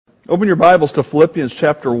Open your Bibles to Philippians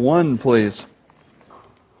chapter 1, please.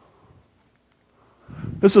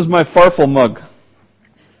 This is my Farfel mug.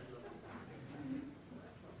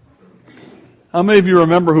 How many of you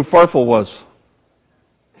remember who Farfel was?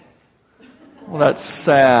 Well, that's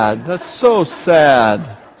sad. That's so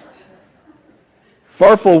sad.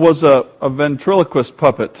 Farfel was a ventriloquist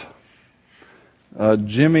puppet.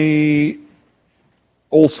 Jimmy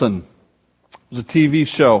Olsen. It was a TV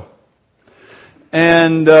show.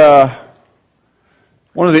 And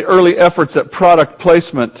one of the early efforts at product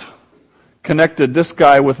placement connected this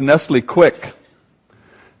guy with Nestle Quick.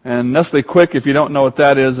 And Nestle Quick, if you don't know what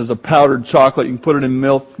that is a powdered chocolate. You can put it in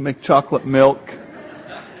milk, make chocolate milk.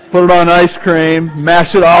 Put it on ice cream,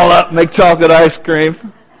 mash it all up, make chocolate ice cream.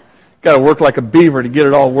 Got to work like a beaver to get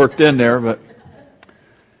it all worked in there. But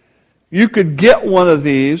you could get one of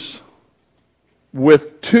these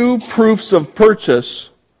with 2 proofs of purchase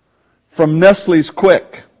from Nestle's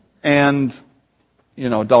Quick and,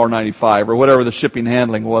 $1.95 or whatever the shipping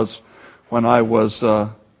handling was when I was,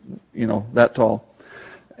 that tall.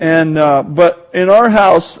 And but in our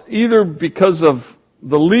house, either because of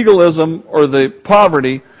the legalism or the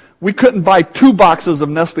poverty, we couldn't buy 2 boxes of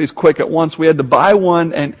Nestle's Quick at once. We had to buy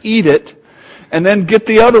one and eat it, and then get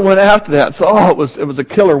the other one after that. So, it was a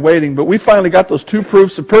killer waiting. But we finally got those 2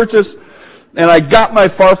 proofs of purchase, and I got my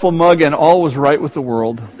Farfel mug, and all was right with the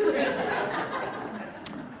world.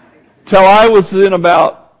 Till I was in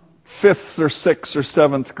about 5th or 6th or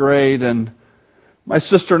 7th grade, and my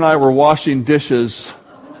sister and I were washing dishes,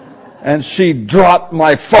 and she dropped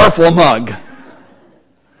my Farfel mug,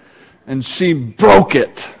 and she broke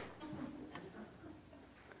it.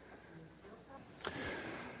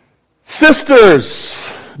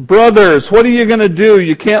 Sisters, brothers, what are you going to do?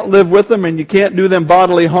 You can't live with them, and you can't do them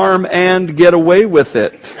bodily harm and get away with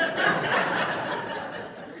it.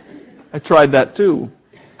 I tried that too.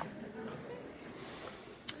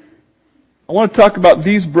 I want to talk about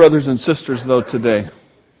these brothers and sisters, though, today.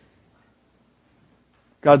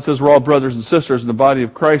 God says we're all brothers and sisters in the body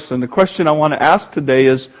of Christ, and the question I want to ask today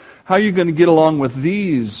is, how are you going to get along with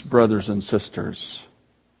these brothers and sisters?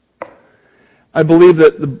 I believe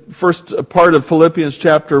that the first part of Philippians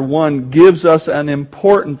chapter 1 gives us an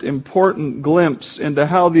important glimpse into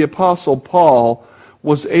how the Apostle Paul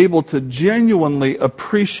was able to genuinely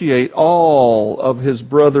appreciate all of his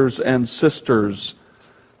brothers and sisters,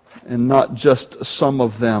 and not just some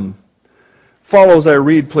of them. Follow as I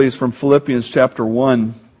read, please, from Philippians chapter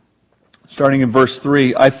 1, starting in verse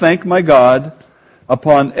 3. I thank my God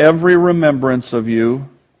upon every remembrance of you,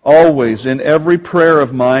 always in every prayer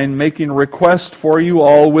of mine, making request for you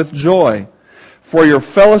all with joy, for your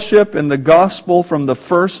fellowship in the gospel from the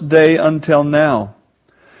first day until now,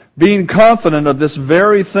 being confident of this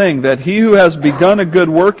very thing, that he who has begun a good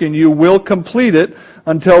work in you will complete it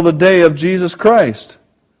until the day of Jesus Christ.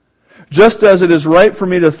 Just as it is right for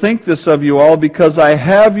me to think this of you all, because I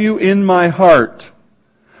have you in my heart,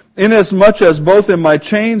 inasmuch as both in my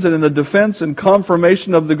chains and in the defense and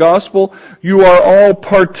confirmation of the gospel, you are all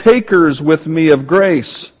partakers with me of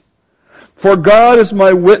grace. For God is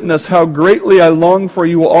my witness how greatly I long for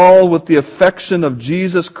you all with the affection of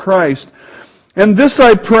Jesus Christ. And this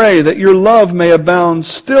I pray, that your love may abound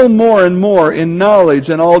still more and more in knowledge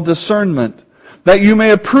and all discernment, that you may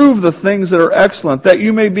approve the things that are excellent, that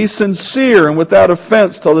you may be sincere and without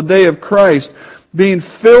offense till the day of Christ, being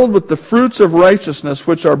filled with the fruits of righteousness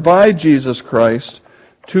which are by Jesus Christ,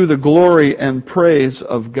 to the glory and praise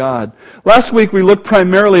of God. Last week we looked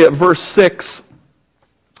primarily at verse 6,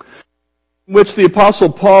 in which the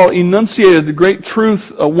Apostle Paul enunciated the great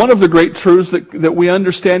truth, one of the great truths that we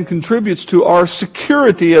understand contributes to our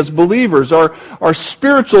security as believers, our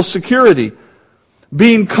spiritual security.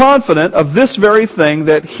 Being confident of this very thing,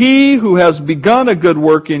 that he who has begun a good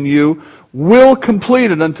work in you will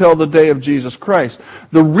complete it until the day of Jesus Christ.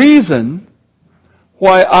 The reason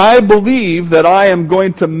why I believe that I am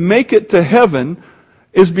going to make it to heaven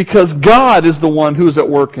is because God is the one who's at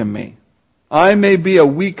work in me. I may be a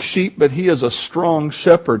weak sheep, but he is a strong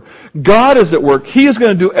shepherd. God is at work. He is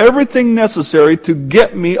going to do everything necessary to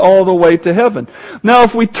get me all the way to heaven. Now,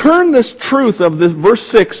 if we turn this truth of this verse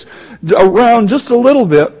 6 around just a little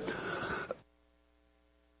bit,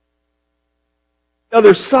 the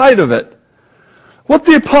other side of it, what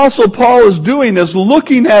the Apostle Paul is doing is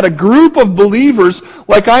looking at a group of believers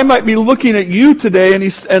like I might be looking at you today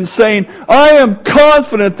and saying, I am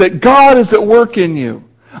confident that God is at work in you.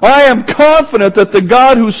 I am confident that the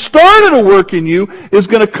God who started a work in you is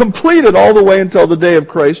going to complete it all the way until the day of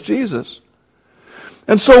Christ Jesus.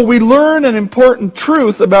 And so we learn an important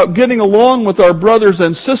truth about getting along with our brothers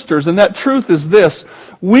and sisters, and that truth is this: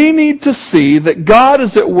 We need to see that God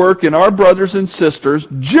is at work in our brothers and sisters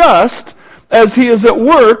just as He is at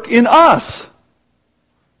work in us.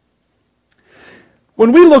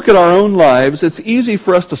 When we look at our own lives, it's easy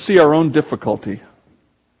for us to see our own difficulty.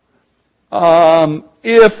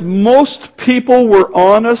 If most people were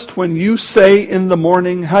honest when you say in the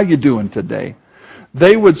morning, "How you doing today?"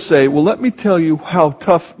 they would say, "Well, let me tell you how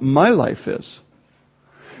tough my life is."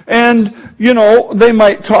 And, they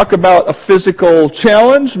might talk about a physical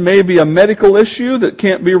challenge, maybe a medical issue that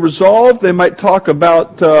can't be resolved. They might talk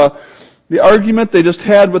about the argument they just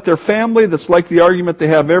had with their family that's like the argument they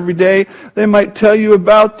have every day. They might tell you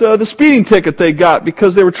about the speeding ticket they got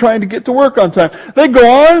because they were trying to get to work on time. They go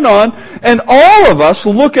on, and all of us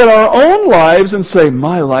look at our own lives and say,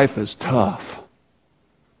 "My life is tough.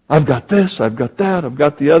 I've got this, I've got that, I've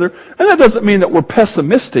got the other." And that doesn't mean that we're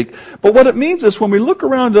pessimistic, but what it means is when we look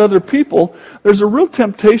around at other people, there's a real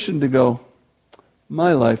temptation to go,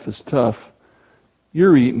 "My life is tough.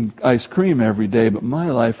 You're eating ice cream every day, but my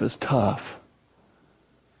life is tough."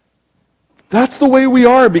 That's the way we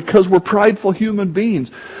are because we're prideful human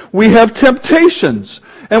beings. We have temptations,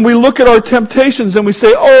 and we look at our temptations and we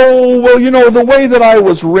say, "Oh, well, the way that I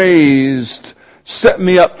was raised set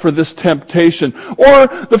me up for this temptation." Or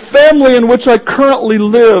the family in which I currently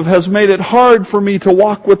live has made it hard for me to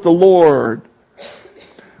walk with the Lord.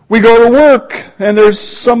 We go to work, and there's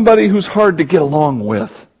somebody who's hard to get along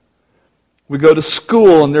with. We go to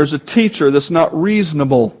school and there's a teacher that's not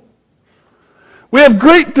reasonable. We have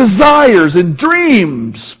great desires and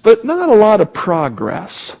dreams, but not a lot of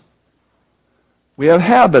progress. We have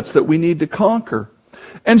habits that we need to conquer.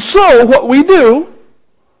 And so what we do,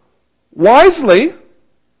 wisely,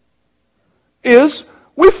 is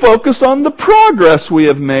we focus on the progress we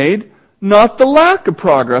have made, not the lack of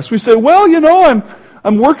progress. We say, "Well,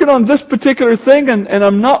 I'm working on this particular thing, and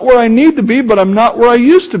I'm not where I need to be, but I'm not where I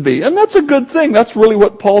used to be." And that's a good thing. That's really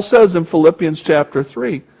what Paul says in Philippians chapter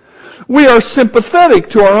 3. We are sympathetic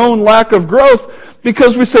to our own lack of growth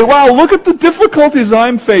because we say, "Wow, look at the difficulties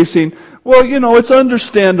I'm facing." Well, it's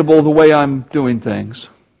understandable the way I'm doing things.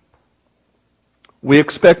 We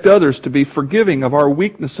expect others to be forgiving of our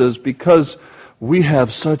weaknesses because we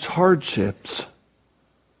have such hardships.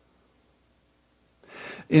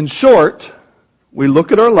 In short, we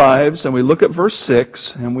look at our lives and we look at verse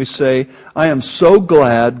 6 and we say, "I am so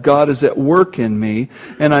glad God is at work in me,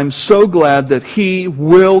 and I'm so glad that He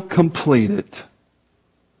will complete it."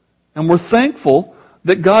 And we're thankful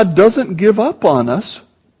that God doesn't give up on us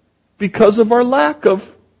because of our lack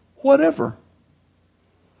of whatever.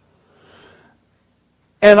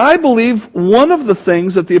 And I believe one of the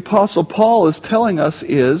things that the Apostle Paul is telling us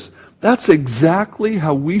is that's exactly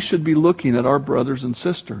how we should be looking at our brothers and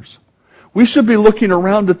sisters. We should be looking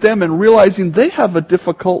around at them and realizing they have a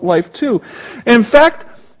difficult life too. In fact,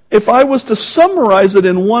 if I was to summarize it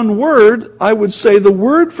in one word, I would say the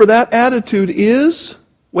word for that attitude is,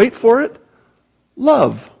 wait for it,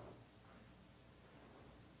 love.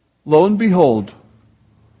 Lo and behold,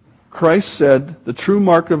 Christ said the true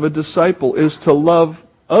mark of a disciple is to love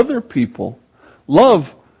other people.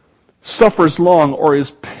 Love suffers long or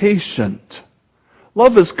is patient.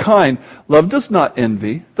 Love is kind. Love does not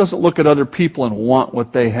envy, doesn't look at other people and want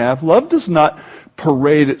what they have. Love does not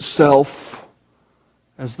parade itself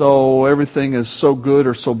as though everything is so good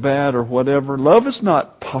or so bad or whatever. Love is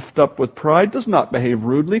not puffed up with pride, does not behave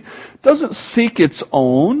rudely, doesn't seek its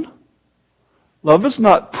own. Love is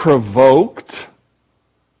not provoked.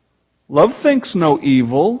 Love thinks no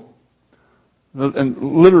evil, and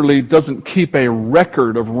literally doesn't keep a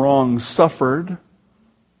record of wrongs suffered.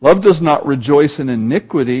 Love does not rejoice in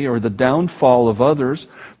iniquity or the downfall of others.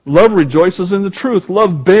 Love rejoices in the truth.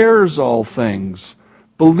 Love bears all things,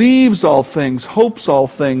 believes all things, hopes all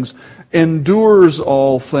things, endures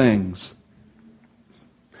all things.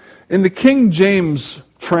 In the King James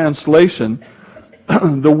translation,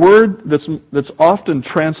 the word that's often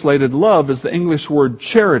translated love is the English word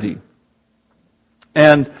charity.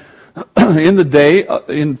 And in the day,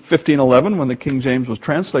 in 1511, when the King James was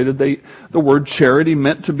translated, the word charity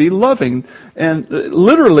meant to be loving. And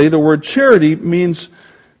literally, the word charity means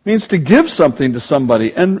to give something to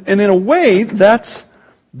somebody. And in a way, that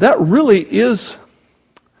really is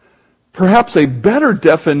perhaps a better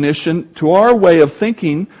definition to our way of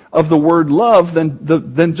thinking of the word love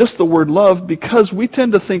than just the word love, because we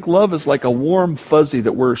tend to think love is like a warm fuzzy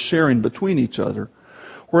that we're sharing between each other.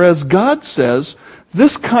 Whereas God says,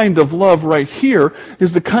 this kind of love right here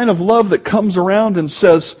is the kind of love that comes around and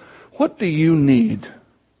says, what do you need?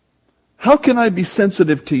 How can I be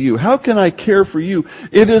sensitive to you? How can I care for you?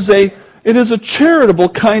 It is It is a charitable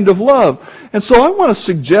kind of love. And so I want to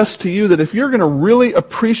suggest to you that if you're going to really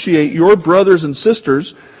appreciate your brothers and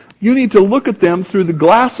sisters, you need to look at them through the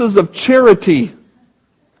glasses of charity.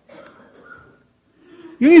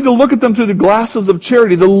 You need to look at them through the glasses of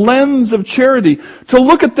charity, the lens of charity, to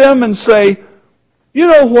look at them and say, you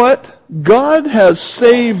know what? God has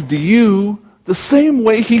saved you the same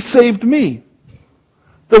way He saved me.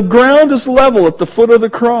 The ground is level at the foot of the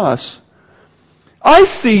cross. I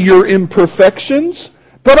see your imperfections,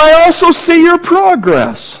 but I also see your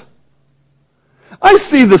progress. I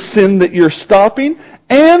see the sin that you're stopping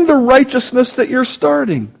and the righteousness that you're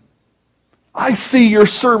starting. I see your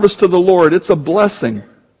service to the Lord. It's a blessing.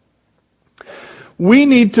 We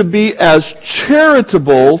need to be as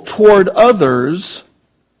charitable toward others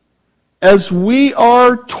as we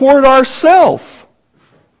are toward ourselves,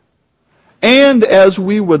 and as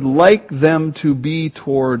we would like them to be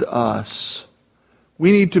toward us.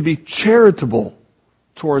 We need to be charitable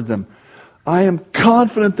toward them. I am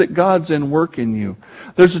confident that God's in work in you.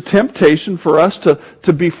 There's a temptation for us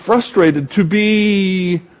to be frustrated, to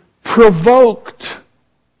be provoked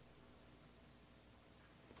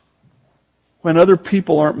when other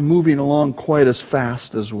people aren't moving along quite as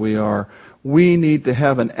fast as we are. We need to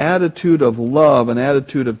have an attitude of love, an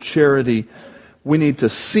attitude of charity. We need to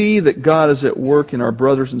see that God is at work in our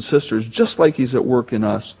brothers and sisters, just like He's at work in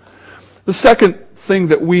us. The second thing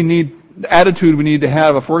that we need, attitude we need to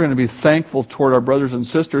have if we're going to be thankful toward our brothers and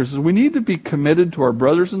sisters, is we need to be committed to our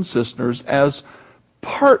brothers and sisters as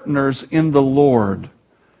partners in the Lord.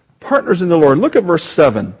 Partners in the Lord. Look at verse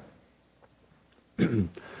 7.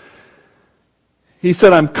 He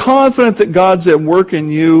said, I'm confident that God's at work in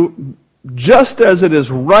you, just as it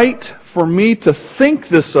is right for me to think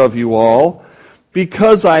this of you all,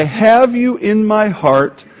 because I have you in my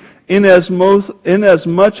heart,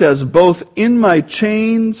 inasmuch as both in my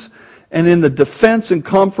chains and in the defense and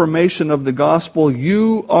confirmation of the gospel,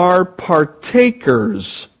 you are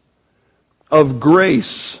partakers of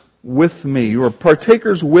grace with me. You are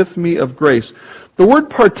partakers with me of grace. The word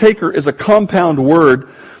partaker is a compound word,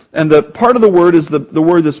 and the part of the word is the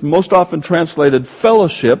word that's most often translated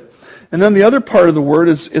fellowship. And then the other part of the word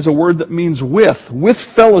is a word that means with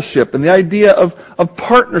fellowship. And the idea of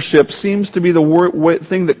partnership seems to be the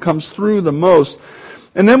thing that comes through the most.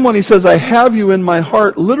 And then when he says, I have you in my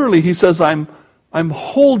heart, literally he says, I'm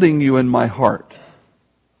holding you in my heart.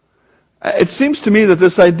 It seems to me that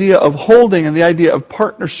this idea of holding and the idea of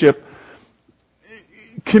partnership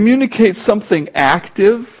communicates something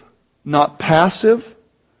active, not passive.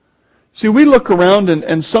 See, we look around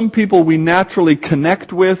and some people we naturally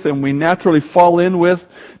connect with and we naturally fall in with,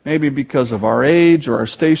 maybe because of our age or our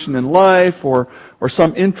station in life or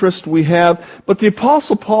some interest we have. But the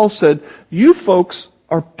Apostle Paul said, you folks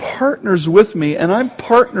are partners with me and I'm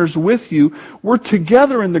partners with you. We're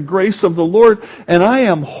together in the grace of the Lord and I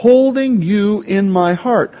am holding you in my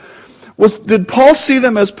heart. Did Paul see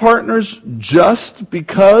them as partners just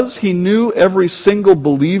because he knew every single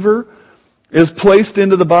believer is placed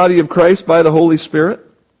into the body of Christ by the Holy Spirit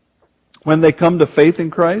when they come to faith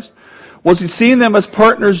in Christ? Was he seeing them as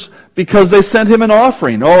partners because they sent him an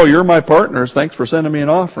offering? Oh, you're my partners. Thanks for sending me an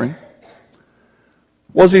offering.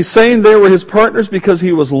 Was he saying they were his partners because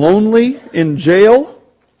he was lonely in jail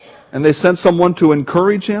and they sent someone to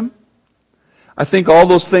encourage him? I think all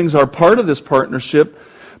those things are part of this partnership,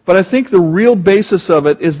 but I think the real basis of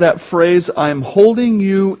it is that phrase, I'm holding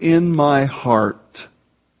you in my heart.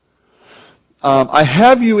 I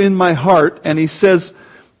have you in my heart, and he says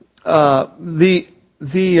the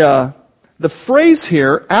phrase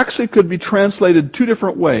here actually could be translated two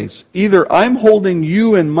different ways. Either I'm holding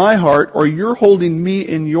you in my heart, or you're holding me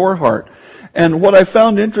in your heart. And what I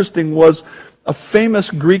found interesting was a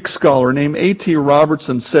famous Greek scholar named A.T.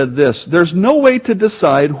 Robertson said this: there's no way to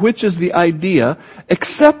decide which is the idea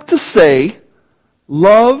except to say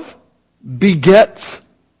love begets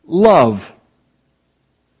love.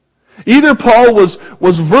 Either Paul was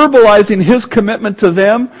verbalizing his commitment to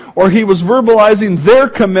them, or he was verbalizing their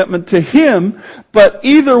commitment to him. But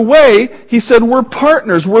either way, he said, we're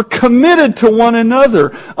partners. We're committed to one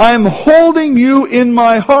another. I'm holding you in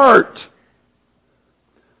my heart.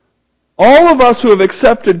 All of us who have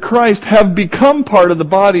accepted Christ have become part of the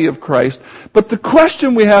body of Christ. But the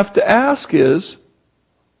question we have to ask is,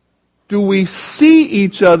 do we see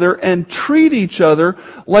each other and treat each other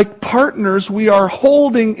like partners we are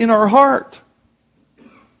holding in our heart?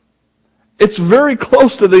 It's very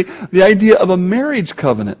close to the idea of a marriage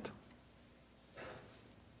covenant.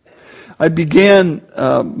 I became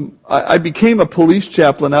a police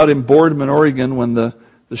chaplain out in Boardman, Oregon, when the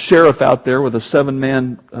sheriff out there with a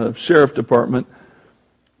 7-man sheriff department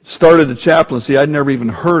started a chaplaincy. I'd never even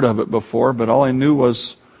heard of it before, but all I knew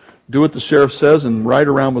was do what the sheriff says and ride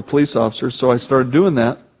around with police officers, so I started doing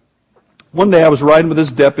that. One day I was riding with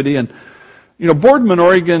this deputy, and Boardman,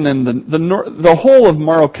 Oregon, and the whole of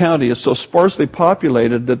Morrow County is so sparsely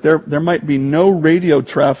populated that there might be no radio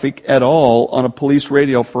traffic at all on a police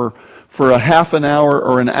radio for a half an hour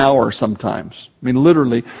or an hour sometimes. I mean,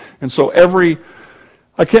 literally. And so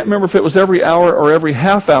I can't remember if it was every hour or every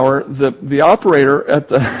half hour, the operator at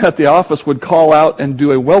the office would call out and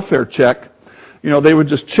do a welfare check. They would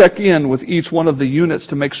just check in with each one of the units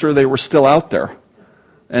to make sure they were still out there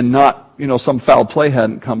and not, some foul play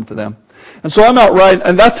hadn't come to them. And so I'm out riding,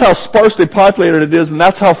 and that's how sparsely populated it is, and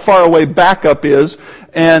that's how far away backup is.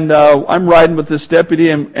 And I'm riding with this deputy,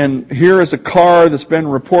 and here is a car that's been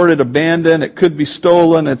reported abandoned. It could be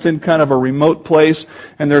stolen. It's in kind of a remote place,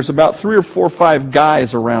 and there's about 3 or 4 or 5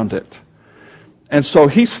 guys around it. And so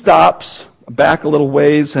he stops back a little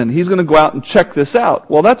ways, and he's going to go out and check this out.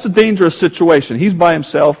 Well, that's a dangerous situation. He's by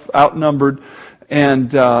himself, outnumbered,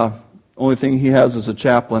 and only thing he has is a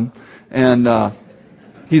chaplain, and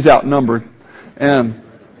he's outnumbered. And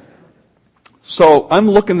so I'm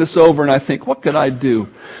looking this over and I think, what could I do?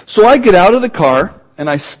 So I get out of the car and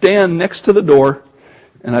I stand next to the door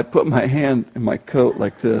and I put my hand in my coat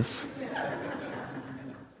like this.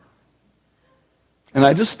 And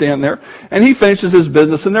I just stand there, and he finishes his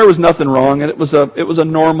business, and there was nothing wrong, and it was a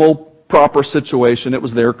normal, proper situation. It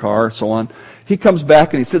was their car, so on. He comes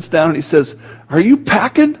back and he sits down and he says, "Are you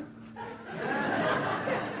packing?"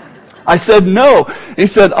 I said, "No." He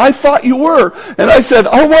said, "I thought you were." And I said,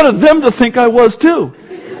 "I wanted them to think I was too."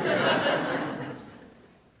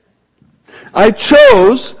 I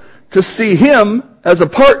chose to see him as a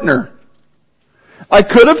partner. I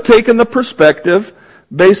could have taken the perspective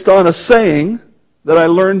based on a saying that I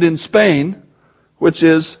learned in Spain, which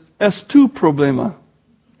is, "Es tu problema."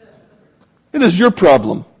 It is your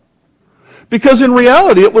problem. Because in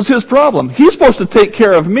reality, it was his problem. He's supposed to take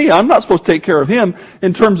care of me. I'm not supposed to take care of him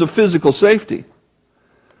in terms of physical safety.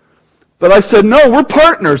 But I said, no, we're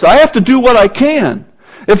partners. I have to do what I can.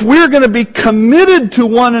 If we're going to be committed to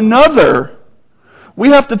one another, we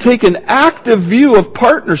have to take an active view of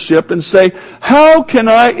partnership and say, how can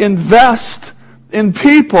I invest in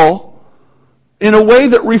people in a way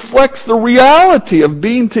that reflects the reality of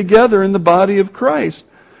being together in the body of Christ?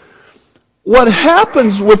 What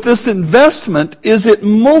happens with this investment is it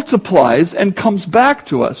multiplies and comes back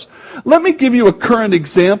to us. Let me give you a current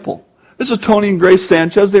example. This is Tony and Grace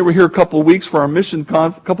Sanchez. They were here a couple of weeks for our mission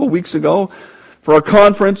a couple of weeks ago for our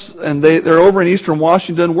conference, and they're over in Eastern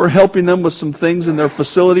Washington. We're helping them with some things in their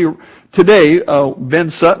facility. Today, Ben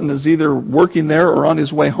Sutton is either working there or on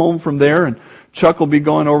his way home from there, and Chuck will be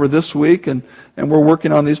going over this week, and we're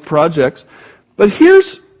working on these projects. But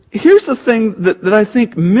here's the thing that I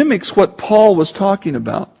think mimics what Paul was talking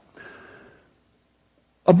about.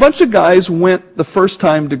 A bunch of guys went the first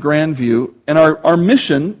time to Grandview, and our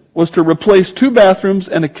mission was to replace 2 bathrooms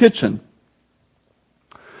and a kitchen.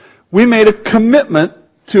 We made a commitment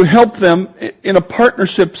to help them in a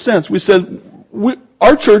partnership sense. We said,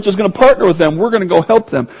 our church is going to partner with them. We're going to go help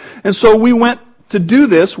them. And so we went to do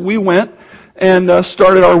this. We went and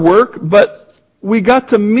started our work, but we got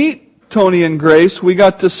to meet Tony and Grace. We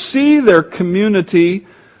got to see their community,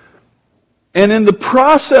 and in the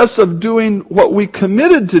process of doing what we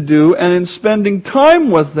committed to do and in spending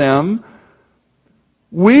time with them,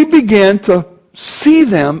 we began to see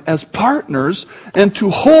them as partners and to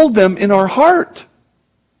hold them in our heart.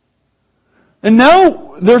 And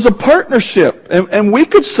now there's a partnership, and we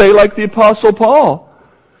could say like the Apostle Paul,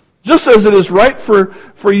 just as it is right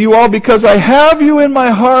for you all, because I have you in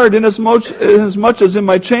my heart, in as much as in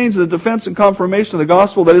my chains, the defense and confirmation of the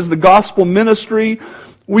gospel, that is the gospel ministry,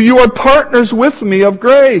 you are partners with me of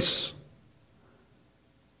grace.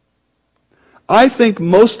 I think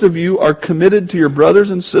most of you are committed to your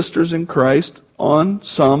brothers and sisters in Christ on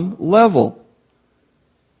some level.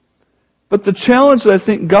 But the challenge that I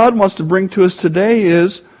think God wants to bring to us today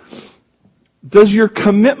is, does your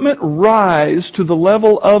commitment rise to the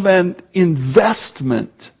level of an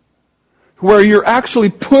investment where you're actually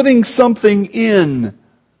putting something in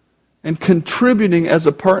and contributing as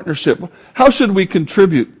a partnership? How should we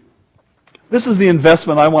contribute? This is the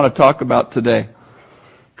investment I want to talk about today,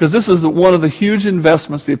 because this is one of the huge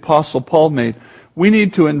investments the Apostle Paul made. We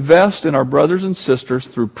need to invest in our brothers and sisters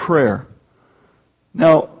through prayer.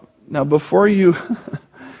 Now before you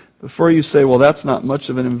say, well, that's not much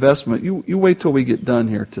of an investment, you wait till we get done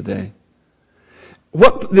here today.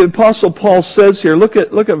 What the Apostle Paul says here, look at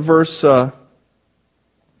verse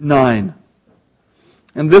 9.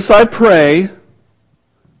 "And this I pray,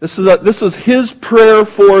 This is his prayer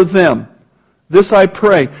for them. This I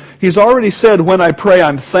pray. He's already said, when I pray,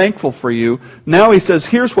 I'm thankful for you. Now he says,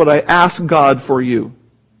 here's what I ask God for you.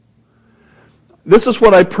 This is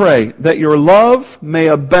what I pray, that your love may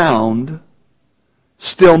abound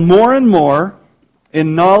still more and more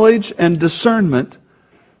in knowledge and discernment,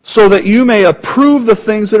 so that you may approve the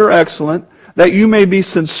things that are excellent, that you may be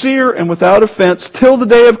sincere and without offense till the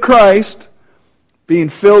day of Christ, being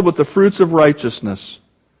filled with the fruits of righteousness,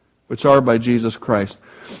 which are by Jesus Christ.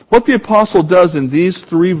 What the apostle does in these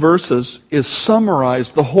 3 verses is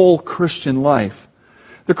summarize the whole Christian life.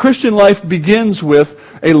 The Christian life begins with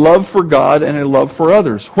a love for God and a love for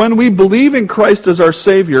others. When we believe in Christ as our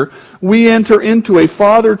Savior, we enter into a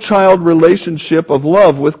father-child relationship of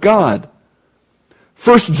love with God.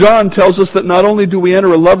 1 John tells us that not only do we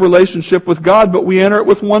enter a love relationship with God, but we enter it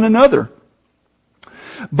with one another.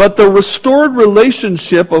 But the restored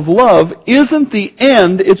relationship of love isn't the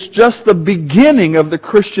end, it's just the beginning of the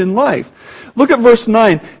Christian life. Look at verse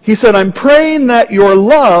 9. He said, I'm praying that your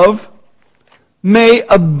love may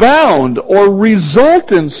abound or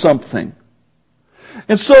result in something.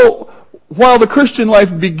 And so, while the Christian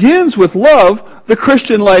life begins with love, the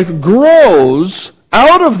Christian life grows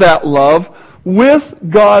out of that love with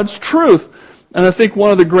God's truth. And I think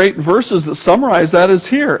one of the great verses that summarize that is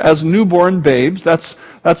here. As newborn babes, that's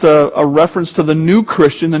a reference to the new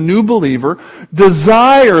Christian, the new believer.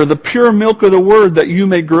 Desire the pure milk of the Word that you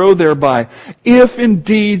may grow thereby, if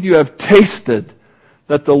indeed you have tasted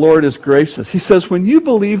that the Lord is gracious. He says, when you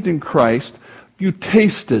believed in Christ, you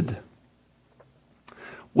tasted.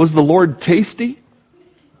 Was the Lord tasty?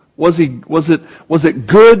 Was it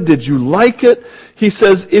good? Did you like it? He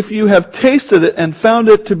says, if you have tasted it and found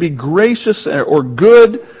it to be gracious or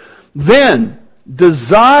good, then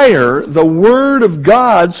desire the Word of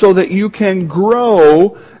God so that you can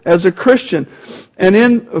grow as a Christian. And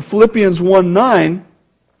in Philippians 1:9,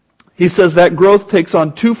 he says that growth takes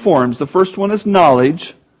on 2 forms. The first one is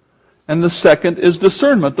knowledge, and the second is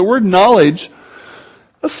discernment. The word knowledge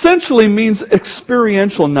essentially means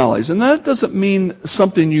experiential knowledge. And that doesn't mean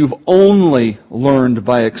something you've only learned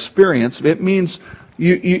by experience. It means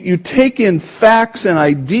you take in facts and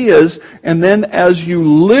ideas, and then as you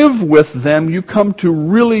live with them, you come to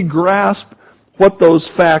really grasp what those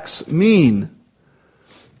facts mean.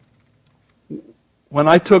 When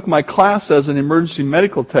I took my class as an emergency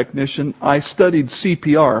medical technician, I studied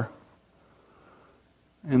CPR.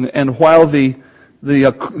 And while the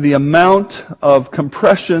amount of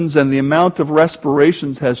compressions and the amount of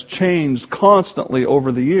respirations has changed constantly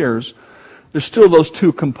over the years, there's still those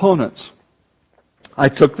 2 components. I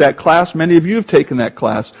took that class. Many of you have taken that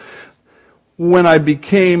class. When I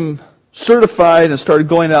became certified and started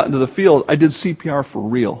going out into the field, I did CPR for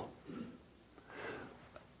real.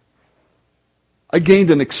 I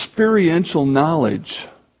gained an experiential knowledge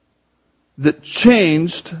that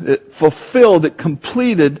changed, it fulfilled, it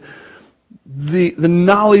completed the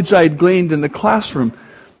knowledge I had gained in the classroom.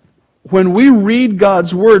 When we read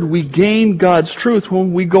God's Word, we gain God's truth.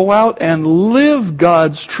 When we go out and live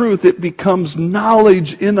God's truth, it becomes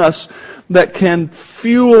knowledge in us that can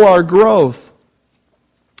fuel our growth.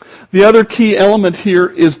 The other key element here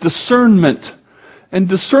is discernment. And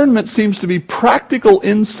discernment seems to be practical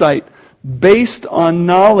insight based on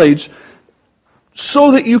knowledge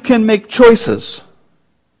so that you can make choices.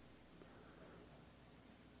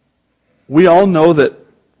 We all know that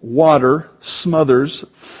water smothers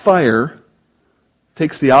fire,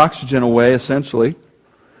 takes the oxygen away essentially.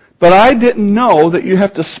 But I didn't know that you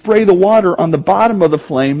have to spray the water on the bottom of the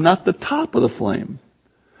flame, not the top of the flame.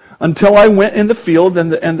 Until I went in the field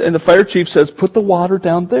and the fire chief says, put the water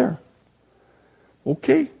down there.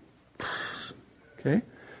 Okay.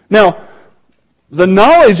 Now, the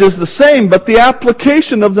knowledge is the same, but the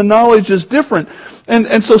application of the knowledge is different.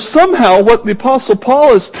 And so somehow what the Apostle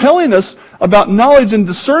Paul is telling us about knowledge and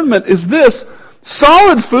discernment is this: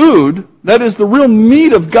 solid food, that is the real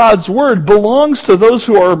meat of God's Word, belongs to those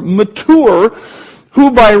who are mature,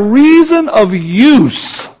 who by reason of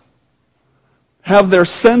use have their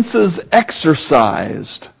senses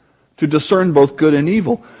exercised to discern both good and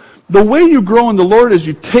evil. The way you grow in the Lord is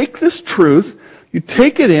you take this truth, you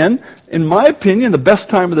take it in. In my opinion, the best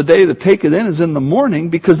time of the day to take it in is in the morning,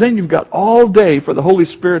 because then you've got all day for the Holy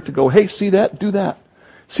Spirit to go, hey, see that? Do that.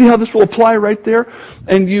 See how this will apply right there?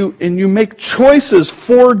 And you make choices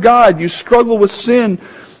for God. You struggle with sin.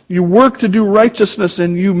 You work to do righteousness,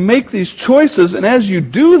 and you make these choices. And as you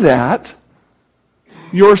do that,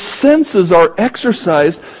 your senses are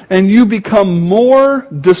exercised, and you become more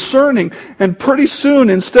discerning. And pretty soon,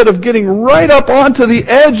 instead of getting right up onto the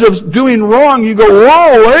edge of doing wrong, you go,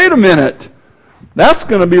 whoa, wait a minute. That's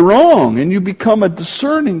going to be wrong, and you become a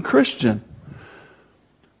discerning Christian.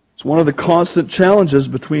 It's one of the constant challenges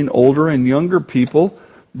between older and younger people,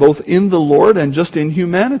 both in the Lord and just in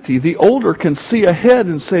humanity. The older can see ahead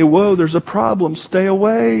and say, whoa, there's a problem, stay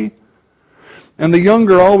away. And the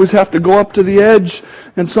younger always have to go up to the edge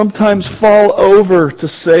and sometimes fall over to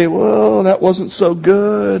say, whoa, that wasn't so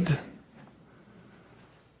good.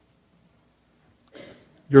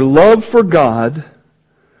 Your love for God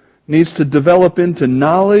needs to develop into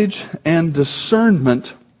knowledge and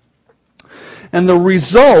discernment. And the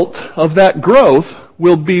result of that growth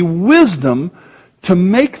will be wisdom to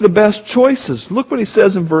make the best choices. Look what he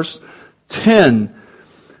says in verse 10.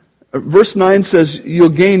 Verse 9 says, you'll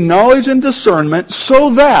gain knowledge and discernment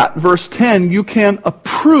so that, verse 10, you can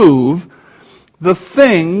approve the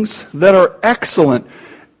things that are excellent.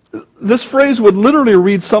 This phrase would literally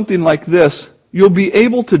read something like this. You'll be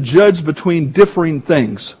able to judge between differing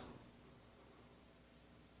things.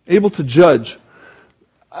 Able to judge.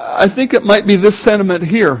 I think it might be this sentiment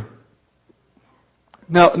here.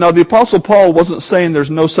 Now the Apostle Paul wasn't saying there's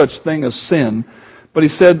no such thing as sin, but he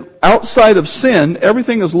said outside of sin,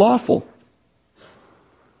 everything is lawful.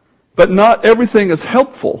 But not everything is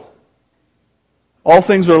helpful. All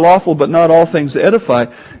things are lawful, but not all things edify.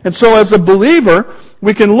 And so as a believer,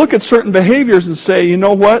 we can look at certain behaviors and say, you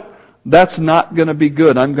know what? That's not going to be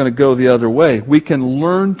good. I'm going to go the other way. We can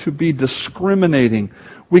learn to be discriminating.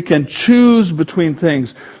 We can choose between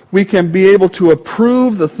things. We can be able to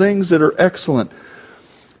approve the things that are excellent.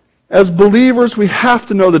 As believers, we have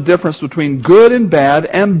to know the difference between good and bad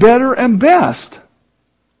and better and best.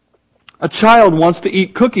 A child wants to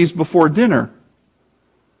eat cookies before dinner.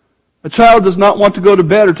 A child does not want to go to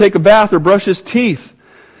bed or take a bath or brush his teeth.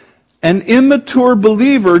 An immature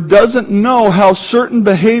believer doesn't know how certain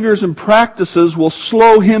behaviors and practices will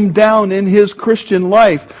slow him down in his Christian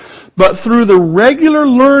life. But through the regular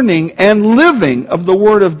learning and living of the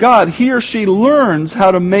Word of God, he or she learns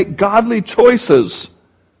how to make godly choices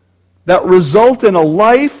that result in a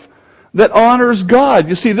life that honors God.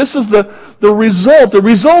 You see, this is the result. The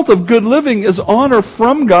result of good living is honor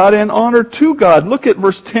from God and honor to God. Look at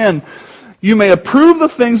verse 10. You may approve the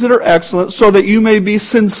things that are excellent so that you may be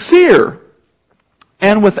sincere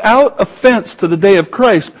and without offense to the day of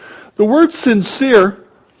Christ. The word sincere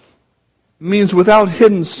means without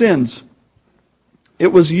hidden sins. It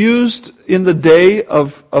was used in the day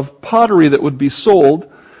of pottery that would be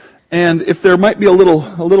sold. And if there might be a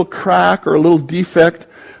little crack or a little defect,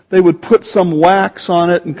 they would put some wax on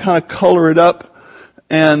it and kind of color it up.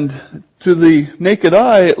 And to the naked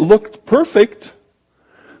eye, it looked perfect.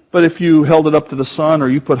 But if you held it up to the sun or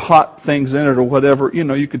you put hot things in it or whatever,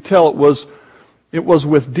 you could tell it was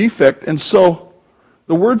with defect. And so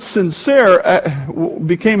the word sincere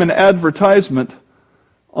became an advertisement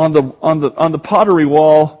on the pottery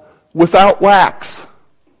wall without wax.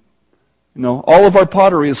 All of our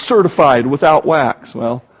pottery is certified without wax.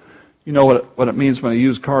 Well, you know what it means when a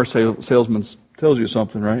used car salesman tells you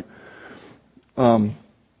something, right?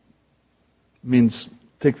 Means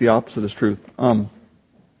take the opposite as truth.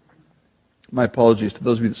 My apologies to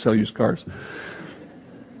those of you that sell used cars.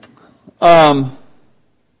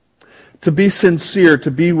 To be sincere,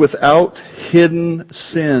 to be without hidden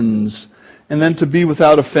sins, and then to be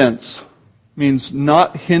without offense means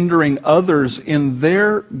not hindering others in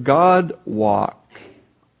their God walk.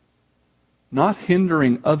 Not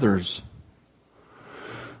hindering others.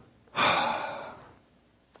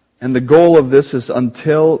 And the goal of this is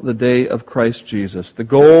until the day of Christ Jesus. The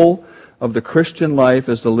goal of the Christian life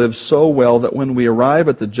is to live so well that when we arrive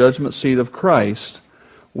at the judgment seat of Christ,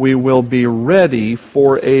 we will be ready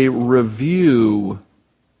for a review.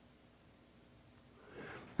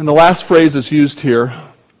 And the last phrase that's used here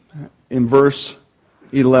in verse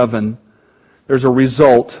 11, there's a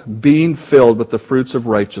result, being filled with the fruits of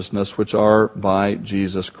righteousness which are by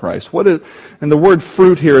Jesus Christ. And the word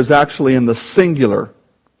fruit here is actually in the singular.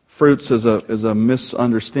 Fruits is a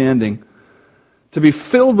misunderstanding. To be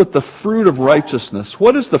filled with the fruit of righteousness.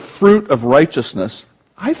 What is the fruit of righteousness?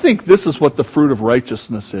 I think this is what the fruit of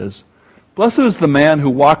righteousness is. Blessed is the man who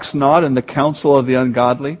walks not in the counsel of the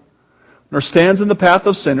ungodly, nor stands in the path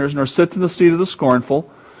of sinners, nor sits in the seat of the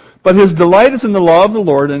scornful. But his delight is in the law of the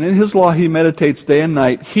Lord, and in his law he meditates day and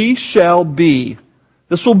night. He shall be.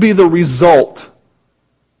 This will be the result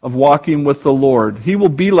of walking with the Lord. He will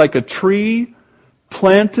be like a tree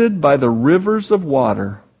planted by the rivers of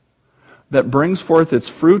water, that brings forth its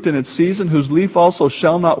fruit in its season, whose leaf also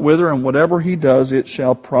shall not wither, and whatever he does, it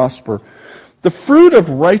shall prosper. The fruit of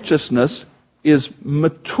righteousness is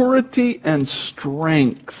maturity and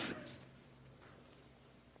strength.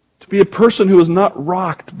 To be a person who is not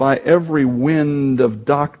rocked by every wind of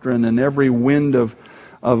doctrine and every wind of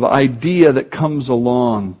idea that comes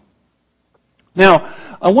along. Now,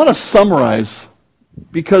 I want to summarize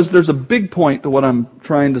because there's a big point to what I'm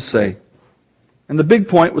trying to say. And the big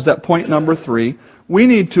point was that point number 3. We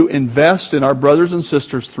need to invest in our brothers and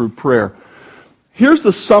sisters through prayer. Here's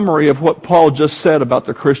the summary of what Paul just said about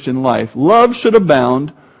the Christian life. Love should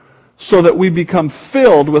abound so that we become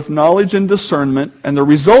filled with knowledge and discernment, and the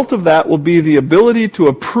result of that will be the ability to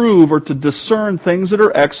approve or to discern things that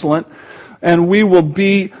are excellent, and we will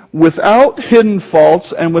be without hidden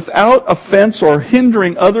faults and without offense or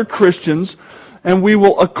hindering other Christians, and we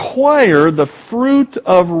will acquire the fruit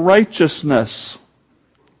of righteousness.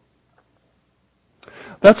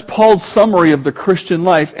 That's Paul's summary of the Christian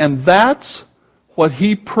life, and that's what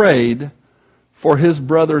he prayed for his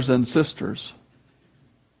brothers and sisters.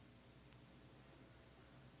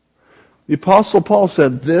 The Apostle Paul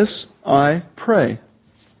said, "This I pray."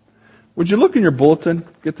 Would you look in your bulletin,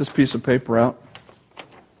 get this piece of paper out?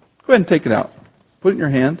 Go ahead and take it out. Put it in your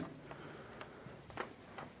hand.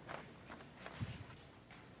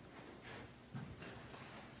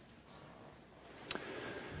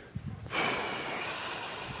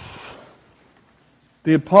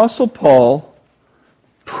 The Apostle Paul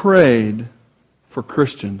prayed for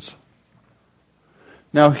Christians.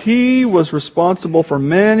 Now, he was responsible for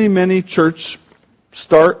many, many church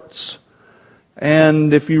starts.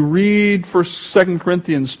 And if you read 2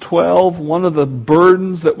 Corinthians 12, one of the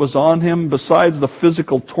burdens that was on him, besides the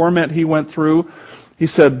physical torment he went through, he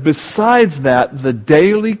said, besides that, the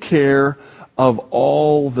daily care of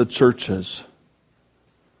all the churches.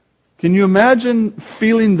 Can you imagine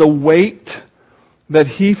feeling the weight that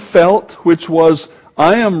he felt, which was,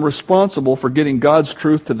 I am responsible for getting God's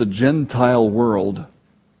truth to the Gentile world.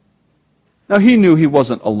 Now, he knew he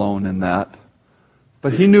wasn't alone in that,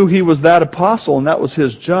 but he knew he was that apostle, and that was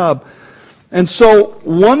his job. And so,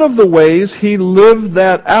 one of the ways he lived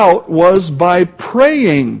that out was by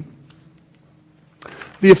praying.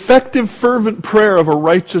 The effective, fervent prayer of a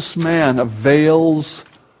righteous man avails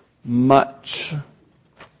much.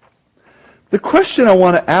 The question I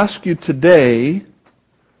want to ask you today,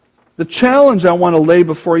 the challenge I want to lay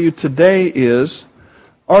before you today is,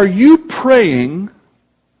 are you praying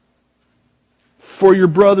for your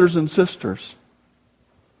brothers and sisters?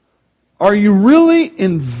 Are you really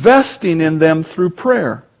investing in them through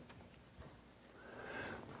prayer?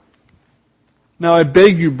 Now I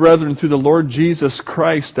beg you, brethren, through the Lord Jesus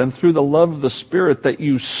Christ and through the love of the Spirit, that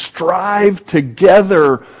you strive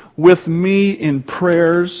together with me in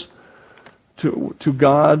prayers to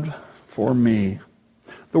God for me.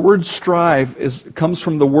 The word strive comes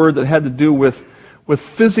from the word that had to do with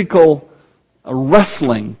physical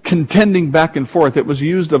wrestling, contending back and forth. It was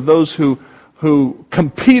used of those who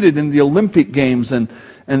competed in the Olympic Games, and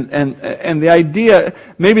the idea,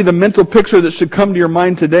 maybe the mental picture that should come to your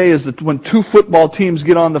mind today is that when two football teams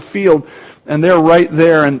get on the field and they're right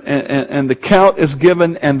there and the count is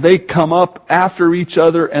given and they come up after each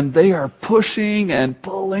other and they are pushing and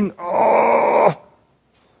pulling. Oh!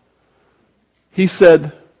 He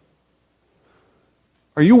said,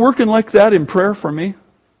 are you working like that in prayer for me?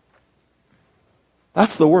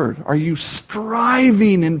 That's the word. Are you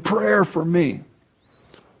striving in prayer for me?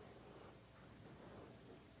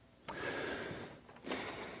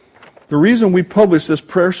 The reason we publish this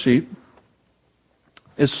prayer sheet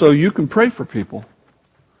is so you can pray for people.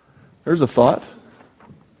 There's a thought.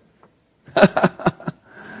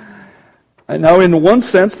 And now, in one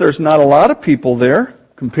sense, there's not a lot of people there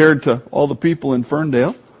compared to all the people in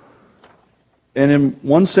Ferndale. And in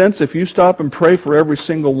one sense, if you stop and pray for every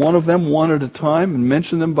single one of them one at a time and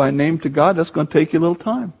mention them by name to God, that's going to take you a little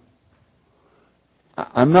time.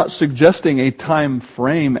 I'm not suggesting a time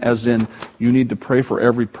frame as in you need to pray for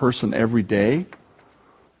every person every day.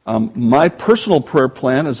 My personal prayer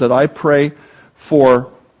plan is that I pray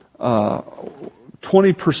for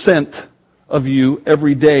 20% of you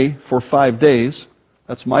every day for 5 days.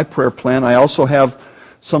 That's my prayer plan. I also have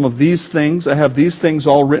some of these things. I have these things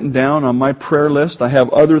all written down on my prayer list. I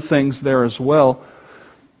have other things there as well.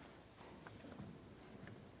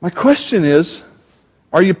 My question is,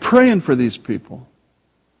 are you praying for these people?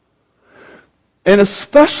 And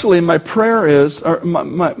especially my prayer is, or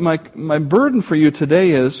my burden for you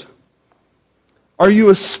today is, are you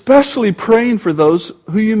especially praying for those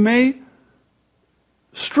who you may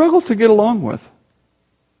struggle to get along with?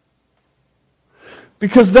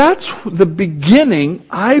 Because that's the beginning,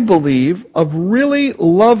 I believe, of really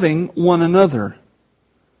loving one another.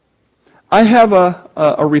 I have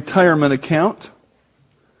a retirement account.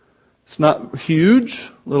 It's not huge.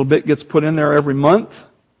 A little bit gets put in there every month.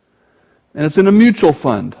 And it's in a mutual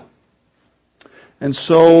fund. And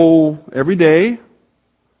so every day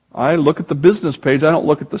I look at the business page. I don't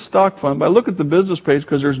look at the stock fund, but I look at the business page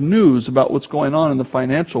because there's news about what's going on in the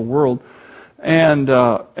financial world. And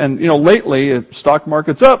lately, stock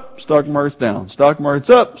market's up, stock market's down, stock market's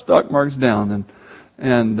up, stock market's down,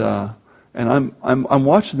 and I'm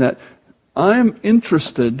watching that. I'm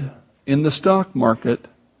interested in the stock market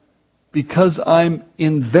because I'm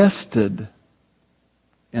invested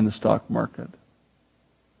in the stock market.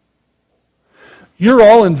 You're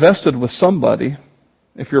all invested with somebody.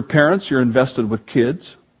 If you're parents, you're invested with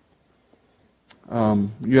kids.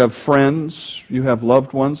 You have friends, you have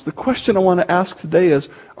loved ones. The question I want to ask today is,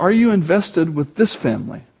 are you invested with this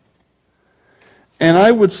family? And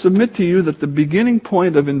I would submit to you that the beginning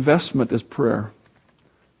point of investment is prayer.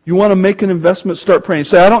 You want to make an investment, start praying.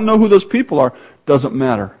 Say, I don't know who those people are. Doesn't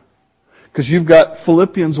matter. Because you've got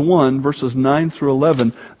Philippians 1, verses 9 through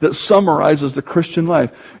 11, that summarizes the Christian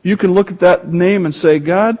life. You can look at that name and say,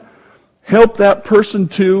 God, help that person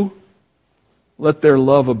to let their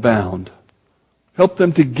love abound. Help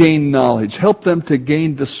them to gain knowledge. Help them to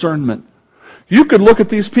gain discernment. You could look at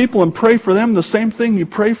these people and pray for them the same thing you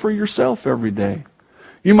pray for yourself every day.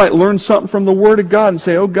 You might learn something from the Word of God and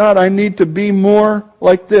say, oh God, I need to be more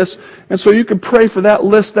like this. And so you could pray for that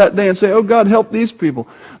list that day and say, oh God, help these people.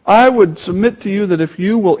 I would submit to you that if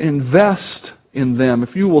you will invest in them,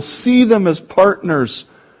 if you will see them as partners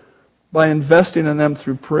by investing in them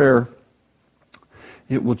through prayer,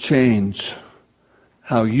 it will change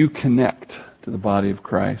how you connect to the body of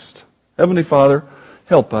Christ. Heavenly Father,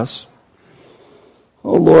 help us.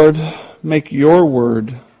 Oh Lord, make your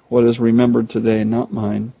word what is remembered today, not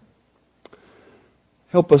mine.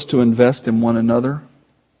 Help us to invest in one another.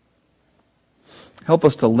 Help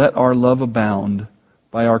us to let our love abound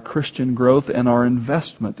by our Christian growth and our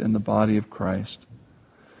investment in the body of Christ.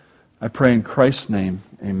 I pray in Christ's name,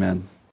 amen.